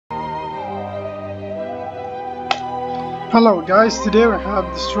Hello guys, today we have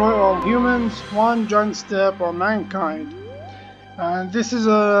Destroy All Humans, One Giant Step for Mankind. And this is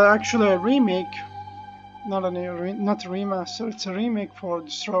actually a remake, not a remaster, it's a remake for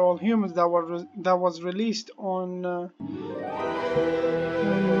Destroy All Humans that was released on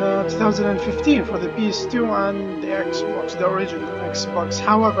in 2015 for the PS2 and the Xbox, the original Xbox.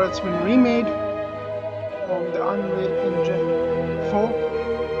 However, it's been remade on the Unreal Engine 4.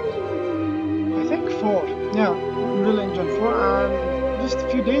 I think 4, yeah. Unreal Engine 4, and just a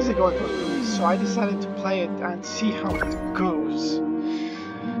few days ago it was released, so I decided to play it and see how it goes.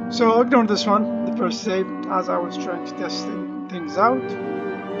 So ignore this one, the first save, as I was trying to test things out,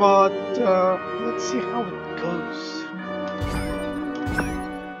 but let's see how it goes.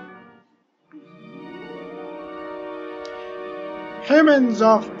 Humans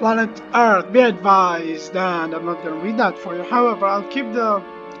of planet Earth, be advised, and I'm not going to read that for you. However, I'll keep the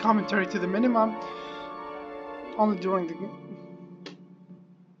commentary to the minimum. Only during the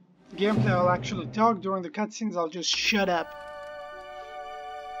gameplay I'll actually talk. During the cutscenes I'll just shut up.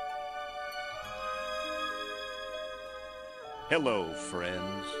 Hello,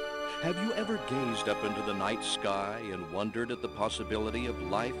 friends. Have you ever gazed up into the night sky and wondered at the possibility of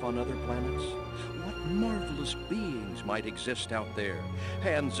life on other planets? What marvelous beings might exist out there,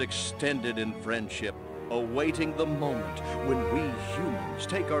 hands extended in friendship, awaiting the moment when we humans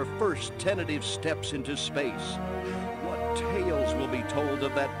take our first tentative steps into space. What tales will be told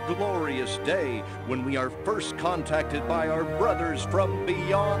of that glorious day when we are first contacted by our brothers from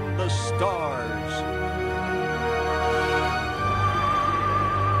beyond the stars?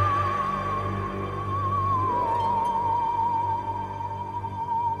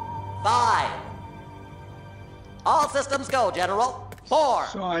 Five. All systems go, General. 4.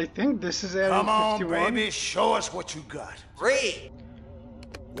 So I think this is Area 51. Come on, baby, show us what you got. 3.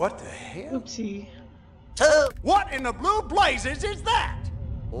 What the hell? Oopsie. 2. What in the blue blazes is that?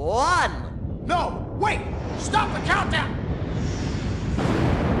 1. No, wait! Stop the countdown!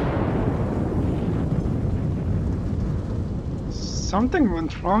 Something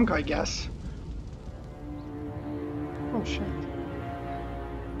went wrong, I guess. Oh shit.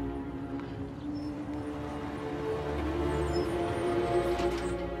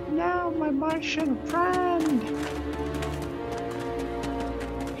 Now my Martian friend.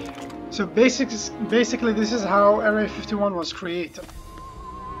 So basically this is how Area 51 was created.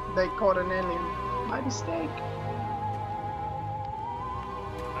 They caught an alien by mistake.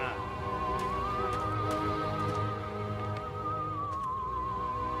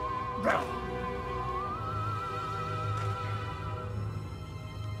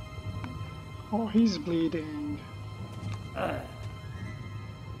 Oh, he's bleeding.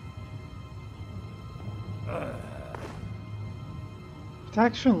 It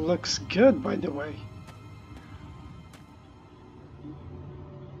actually looks good, by the way.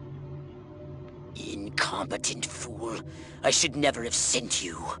 Incompetent fool. I should never have sent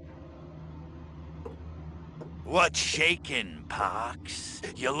you. What's shaking, Pox?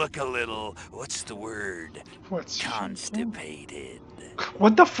 You look a little, what's the word? What's constipated.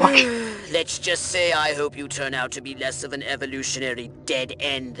 What the fuck? Let's just say I hope you turn out to be less of an evolutionary dead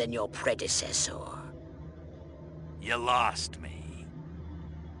end than your predecessor. You lost me.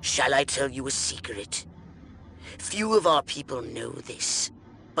 Shall I tell you a secret? Few of our people know this,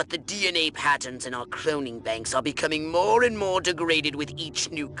 but the DNA patterns in our cloning banks are becoming more and more degraded with each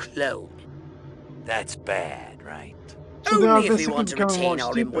new clone. That's bad, right? So they are Only if we basically want to becoming more retain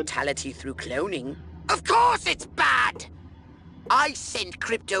our stupid. immortality through cloning. Of course it's bad! I sent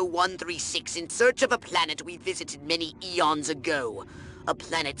Crypto-136 in search of a planet we visited many eons ago. A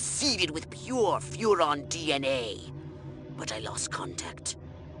planet seeded with pure Furon DNA. But I lost contact.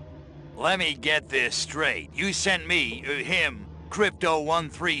 Let me get this straight. You sent me, him,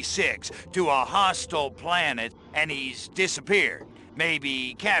 Crypto-136, to a hostile planet, and he's disappeared.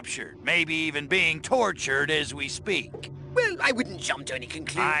 Maybe captured, maybe even being tortured as we speak. Well, I wouldn't jump to any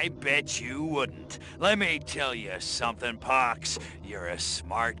conclusion. I bet you wouldn't. Let me tell you something, Pox. You're a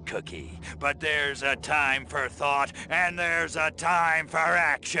smart cookie. But there's a time for thought, and there's a time for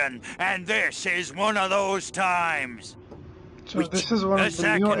action. And this is one of those times. So this is one of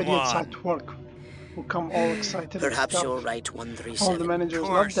the new idiots at work who come all excited. Perhaps you're right, 137. All the managers Of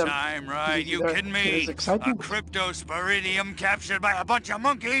love course them. I'm right. You kidding me? A cryptosporidium captured by a bunch of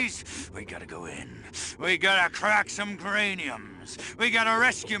monkeys? We gotta go in. We gotta crack some craniums. We gotta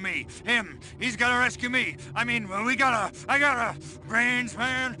rescue me. Him. He's gotta rescue me. I mean, I gotta... Brains,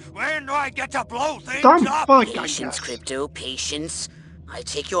 man. When do I get to blow things up? Patience, Crypto, patience. I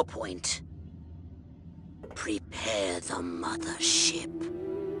take your point. Prepare the mothership.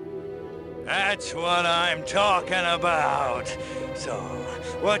 That's what I'm talking about. So,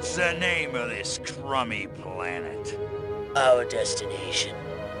 what's the name of this crummy planet? Our destination.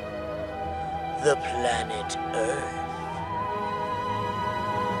 The planet Earth.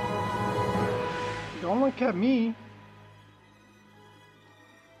 Don't look at me.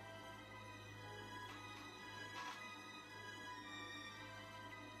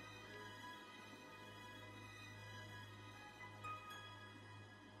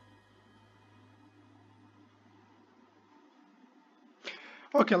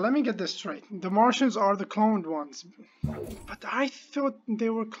 Okay, let me get this straight. The Martians are the cloned ones. But I thought they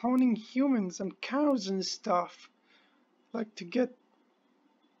were cloning humans and cows and stuff. Like to get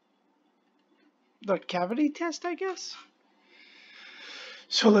the cavity test, I guess?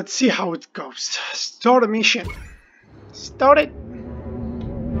 So let's see how it goes. Start a mission. Start it!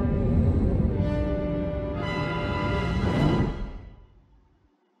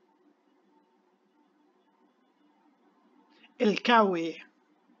 El Kawi.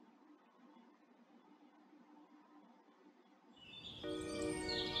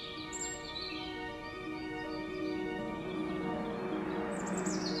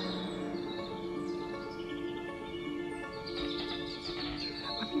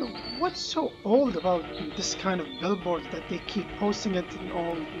 What's so old about this kind of billboard that they keep posting it in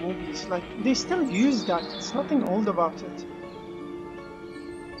all movies? Like, they still use that. It's nothing old about it.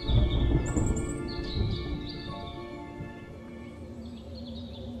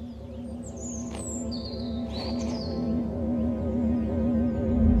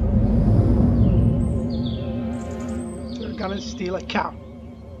 They're gonna steal a cow.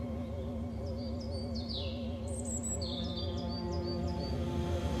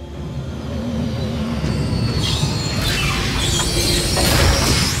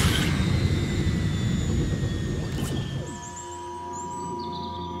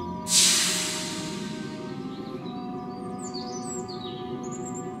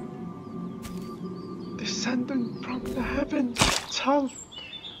 Descending from the heavens, tough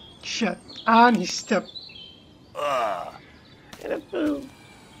shit, and he stepped in a boom.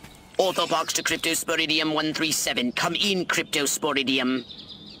 Orthobox to Cryptosporidium 137. Come in, Cryptosporidium.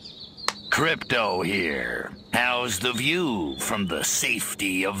 Crypto here. How's the view from the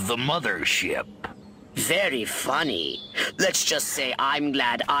safety of the mothership? Very funny. Let's just say I'm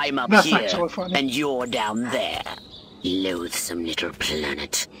glad I'm up That's here actually funny. and you're down there. Loathsome little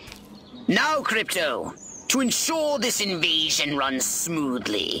planet. Now, Crypto, to ensure this invasion runs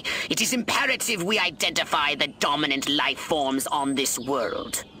smoothly, it is imperative we identify the dominant life forms on this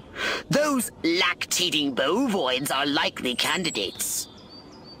world. Those lactating bovoids are likely candidates.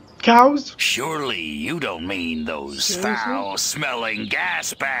 Cows? Surely you don't mean those Seriously? foul-smelling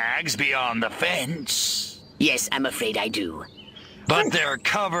gas bags beyond the fence? Yes, I'm afraid I do. But they're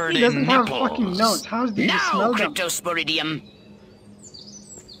covered He doesn't in have nipples. fucking nose. How did you Now, smell them? Cryptosporidium.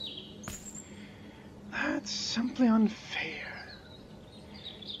 That's simply unfair.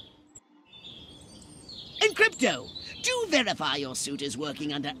 And Crypto, do verify your suit is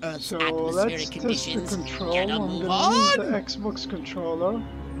working under Earth's So atmospheric let's test the conditions. control. Can I I'm move gonna use on? the Xbox controller.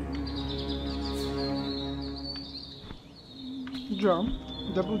 Jump.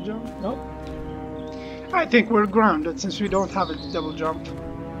 Double jump. Nope. I think we're grounded since we don't have a double jump.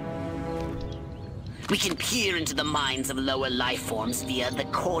 We can peer into the minds of lower life forms via the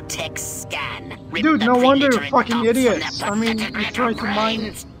Cortex scan. Rip Dude, the no wonder predator you're in fucking thoughts from idiots. their I mean, pathetic you try little to mine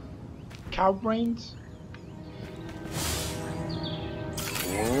brains. cow brains.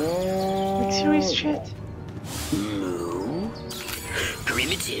 Like serious shit. Moo.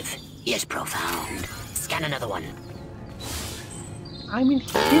 Primitive, yet profound. Scan another one. I mean,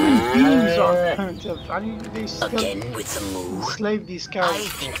 human beings are primitive. I mean, they still Again with the moo. enslave these I cows.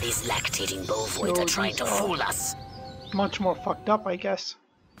 think these lactating bovoids So are trying to these are- fool us. Much more fucked up, I guess.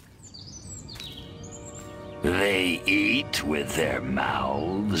 They eat with their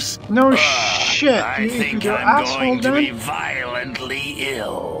mouths. No shit. I You think your I'm asshole going to be then? violently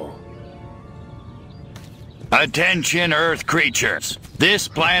ill. Attention, Earth creatures. This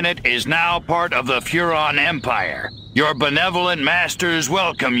planet is now part of the Furon Empire. Your benevolent masters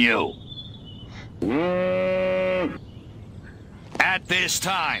welcome you. At this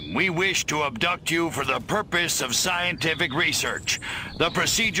time, we wish to abduct you for the purpose of scientific research. The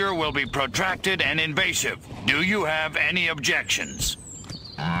procedure will be protracted and invasive. Do you have any objections?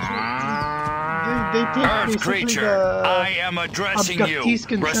 They take Earth basically creature, the I am addressing you. abductees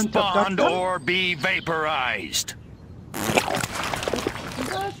consent to abduct Respond them? or be vaporized.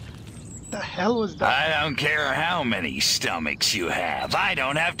 What the hell was that? I don't care how many stomachs you have. I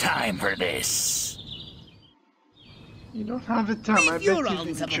don't have time for this. You don't have the time. I bet you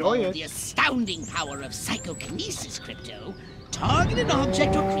enjoy it. The astounding power of psychokinesis, Crypto. Target an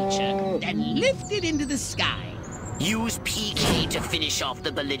object or creature, then lift it into the sky. Use PK to finish off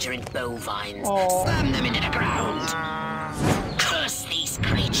the belligerent bovines. Slam them into the ground. Curse these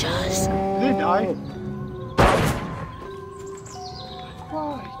creatures. They die.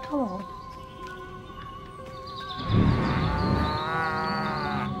 Why? Come on.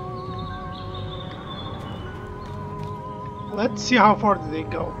 Let's see how far they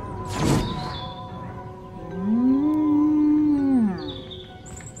go.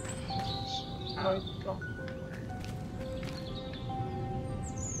 Right, go.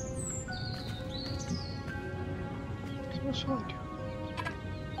 What shall I do?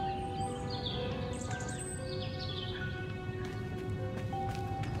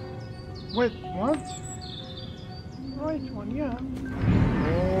 Wait, what? Right one, yeah.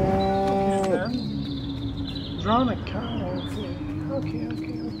 Okay, then. Drown a cow. Okay.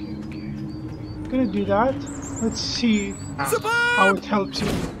 Gonna do that. Let's see how it helps you.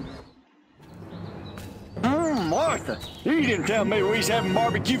 Martha, you didn't tell me we was having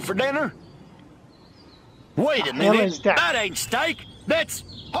barbecue for dinner. Wait a minute, that ain't steak. That's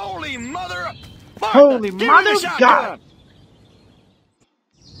holy mother. Martha, holy mother God!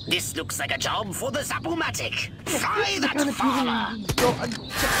 This looks like a job for the Zapomatic. Fry that farmer.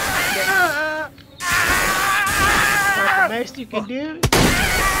 That's the best you can do.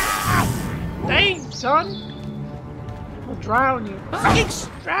 Damn, son! I'll drown you.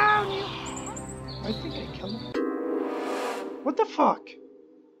 Drown you! I think I killed him. What the fuck?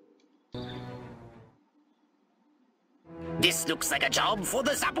 This looks like a job for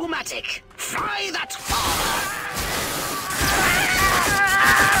the Zapomatic. Fry that farmer.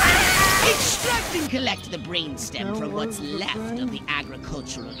 Extract and collect the brainstem from what's left of the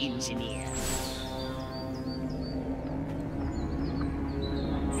agricultural engineer.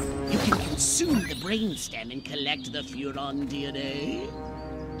 You can consume the brainstem and collect the Furon DNA.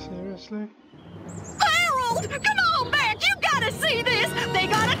 Seriously? Harold! Come on back! You gotta see this! They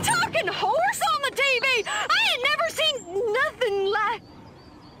got a talking horse on the TV! I ain't never seen nothing like...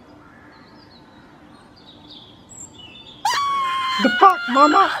 The fuck,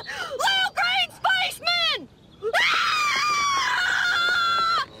 mama? Little green spaceman!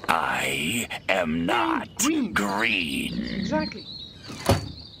 I am not green. Exactly.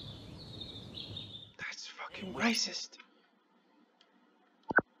 That's fucking racist.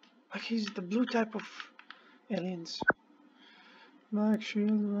 Like he's the blue type of aliens. Black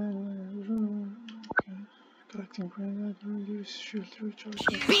shield, okay. Collecting credit, reduce shield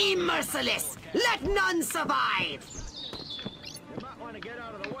recharge. Be merciless! Let none survive! You might want to get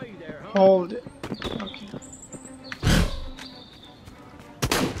out of the way there, huh? Hold it. Okay.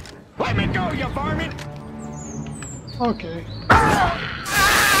 Let me go, you varmint! Okay.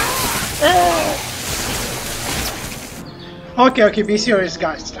 Okay, be serious,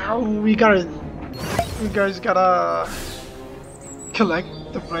 guys. Now we guys gotta collect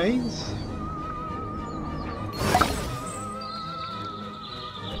the brains.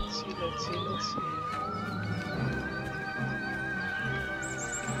 Let's see.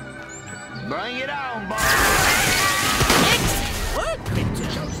 Bring it on, boy! What?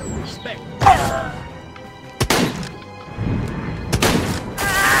 Show some respect.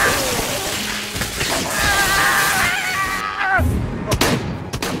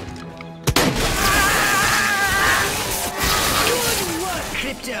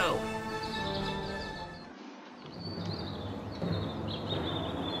 Crypto!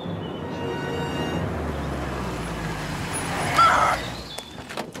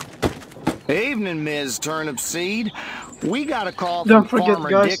 Evening, Ms. Turnip Seed. We got a call Don't from forget, Farmer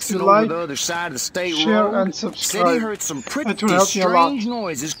guys, Dixon to over like, the other side of the state share, road. and subscribe. Said he heard some pretty That will help me a lot. strange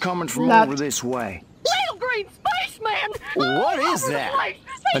noises coming from Lot. over this way. Little green spaceman! What is that?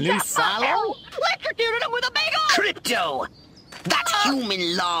 A new silo? Electrocuted him with a big old... Crypto! That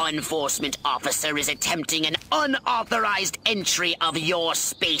human law enforcement officer is attempting an unauthorized entry of your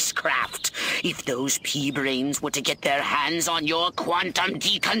spacecraft. If those pea-brains were to get their hands on your quantum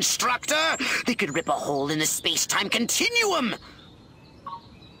deconstructor, they could rip a hole in the space-time continuum.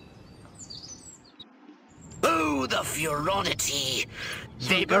 Oh, the Furonity!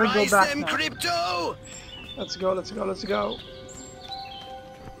 So we gotta go Vaporize back them, now. Crypto! Let's go.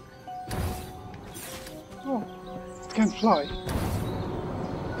 Oh, it can fly.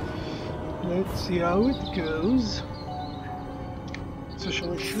 Let's see how it goes. So shall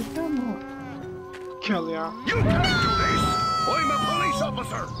we shoot them or kill ya? You can't do this! I'm a police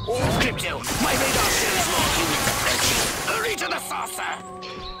officer! Crypto, my radar shows more humans approaching. Hurry to the saucer!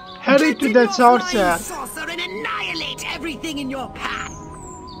 Heading to that saucer. Saucer and annihilate everything in your path.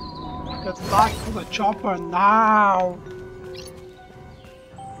 Get back to the chopper now.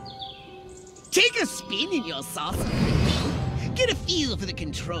 Take a spin in your saucer. Get a feel for the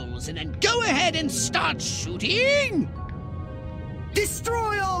controls and then go ahead and start shooting.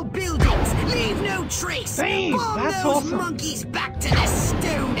 Destroy all buildings. Leave no trace. Damn, Bomb that's those awesome. monkeys back to the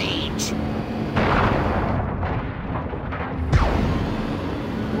Stone Age.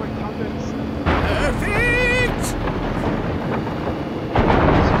 Perfect!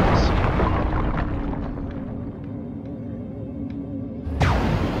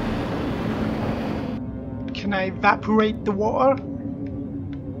 Can I evaporate the water?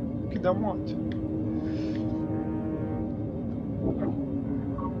 Okay, then what?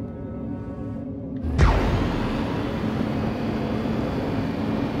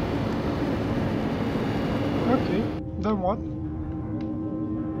 Okay, then what?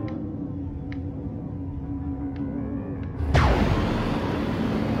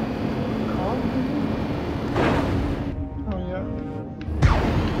 Oh yeah.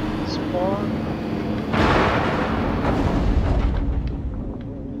 Spawn.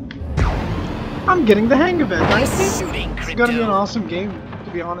 I'm getting the hang of it. I think it's gonna be an awesome game,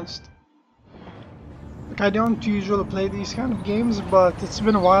 to be honest. Like, I don't usually play these kind of games, but it's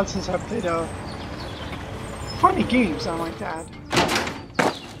been a while since I've played funny games, I might add.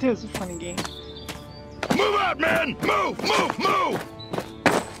 It is a funny game. Move out, man! Move! Move! Move!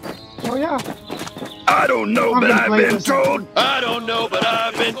 Oh yeah. I don't know, but I've been told. I don't know, but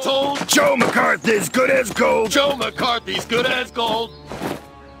I've been told. Joe McCarthy's good as gold. Joe McCarthy's good as gold.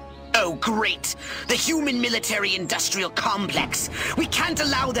 Oh, great! The human military-industrial complex. We can't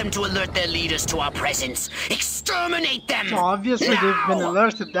allow them to alert their leaders to our presence. Exterminate them! So obviously now! they've been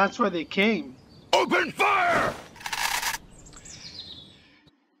alerted, that's why they came. Open fire!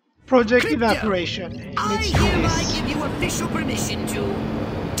 Project Evaporation. I Let's do hereby this. give you official permission to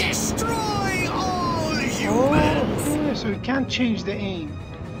destroy all Oh, humans! okay, so you can't change the aim.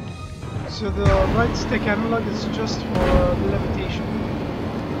 So the right stick analog is just for the levitation.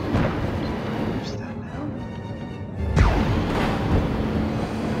 Use that now.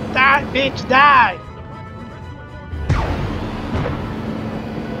 Die, bitch, die!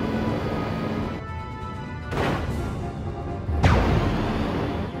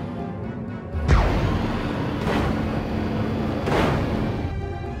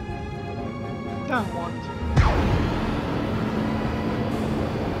 That one.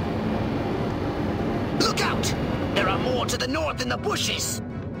 Look out! There are more to the north in the bushes!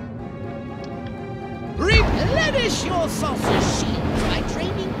 Replenish your saucer shields by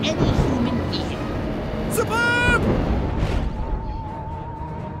draining any human vehicle. Superb!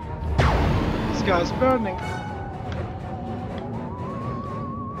 This guy's burning.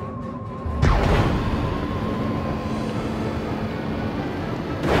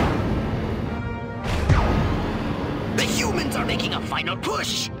 The humans are making a final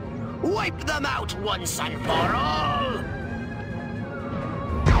push! Wipe them out once and for all!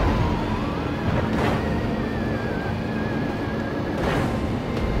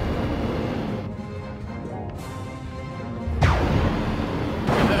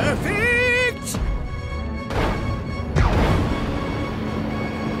 Perfect!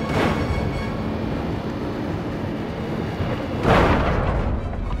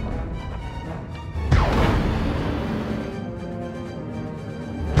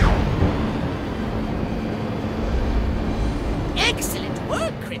 Excellent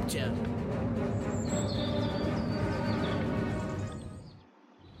work, Crypto.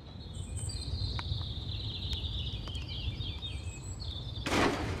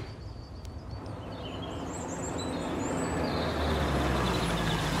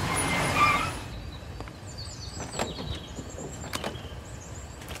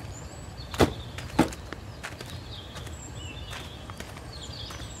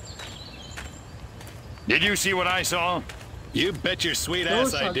 Did you see what I saw? You bet your sweet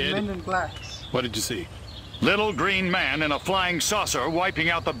Those ass I are the did. men in blacks. What did you see? Little green man in a flying saucer wiping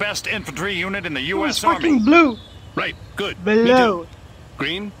out the best infantry unit in the It was U.S. Army. fucking blue. Right, good. Me Below. too.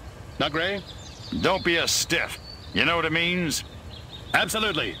 Green? Not gray? Don't be a stiff. You know what it means?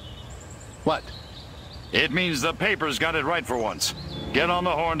 Absolutely. What? It means the paper's got it right for once. Get on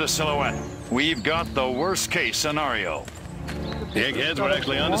the horn to Silhouette. We've got the worst case scenario. The eggheads were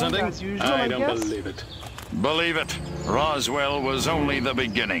actually onto something? As usual, I I don't guess. believe it. Believe it, Roswell was only the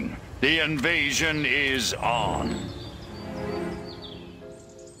beginning. The invasion is on.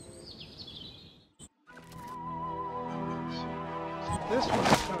 This was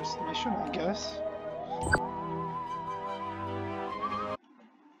the first mission, I guess.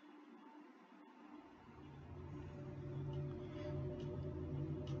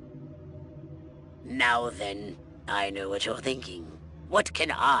 Now then, I know what you're thinking. What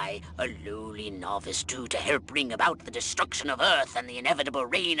can I, a lowly novice, do to help bring about the destruction of Earth and the inevitable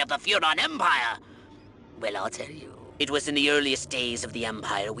reign of the Furon Empire? Well, I'll tell you. It was in the earliest days of the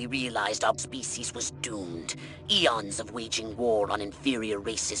Empire we realized our species was doomed. Eons of waging war on inferior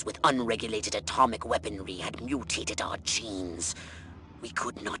races with unregulated atomic weaponry had mutated our genes. We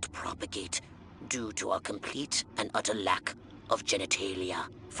could not propagate due to our complete and utter lack of genitalia.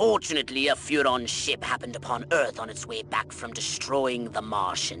 Fortunately, a Furon ship happened upon Earth on its way back from destroying the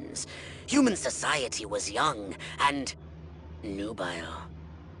Martians. Human society was young and nubile.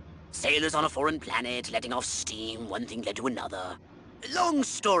 Sailors on a foreign planet, letting off steam, one thing led to another. Long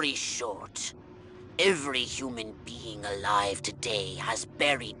story short, every human being alive today has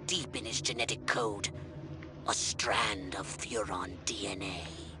buried deep in his genetic code a strand of Furon DNA.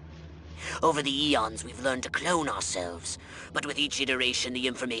 Over the eons, we've learned to clone ourselves, but with each iteration, the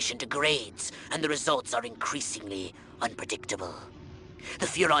information degrades, and the results are increasingly unpredictable. The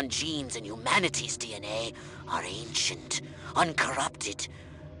Furon genes in humanity's DNA are ancient, uncorrupted.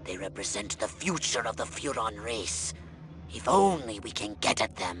 They represent the future of the Furon race. If only we can get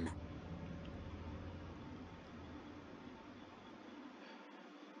at them.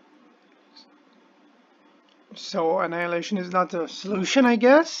 So annihilation is not a solution, I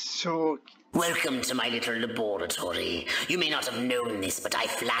guess. So welcome to my little laboratory. You may not have known this, but I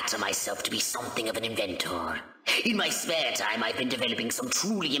flatter myself to be something of an inventor. In my spare time, I've been developing some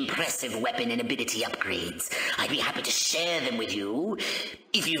truly impressive weapon and ability upgrades. I'd be happy to share them with you,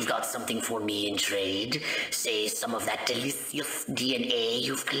 if you've got something for me in trade. Say some of that delicious DNA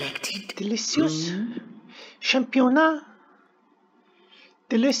you've collected. Delicious? Championnat?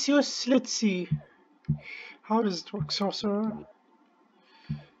 Delicious? Let's see. How does it work, sorcerer?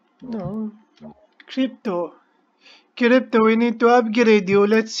 No. Crypto, we need to upgrade you.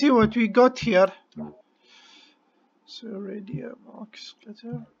 Let's see what we got here. So radio box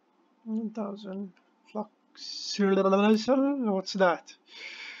splitter, 1000 flux. What's that?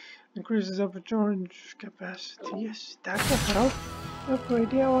 Increases average orange capacity. Yes, that will help.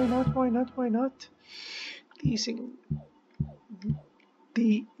 Upgrade, yeah, why not?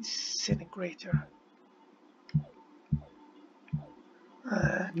 Disintegrator.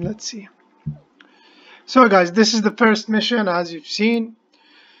 Let's see. So guys, this is the first mission, as you've seen.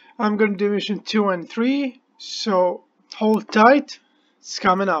 I'm going to do mission 2 and 3, so hold tight, it's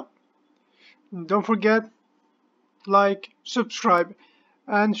coming up. And don't forget, like, subscribe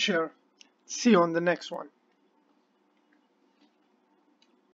and share. See you on the next one.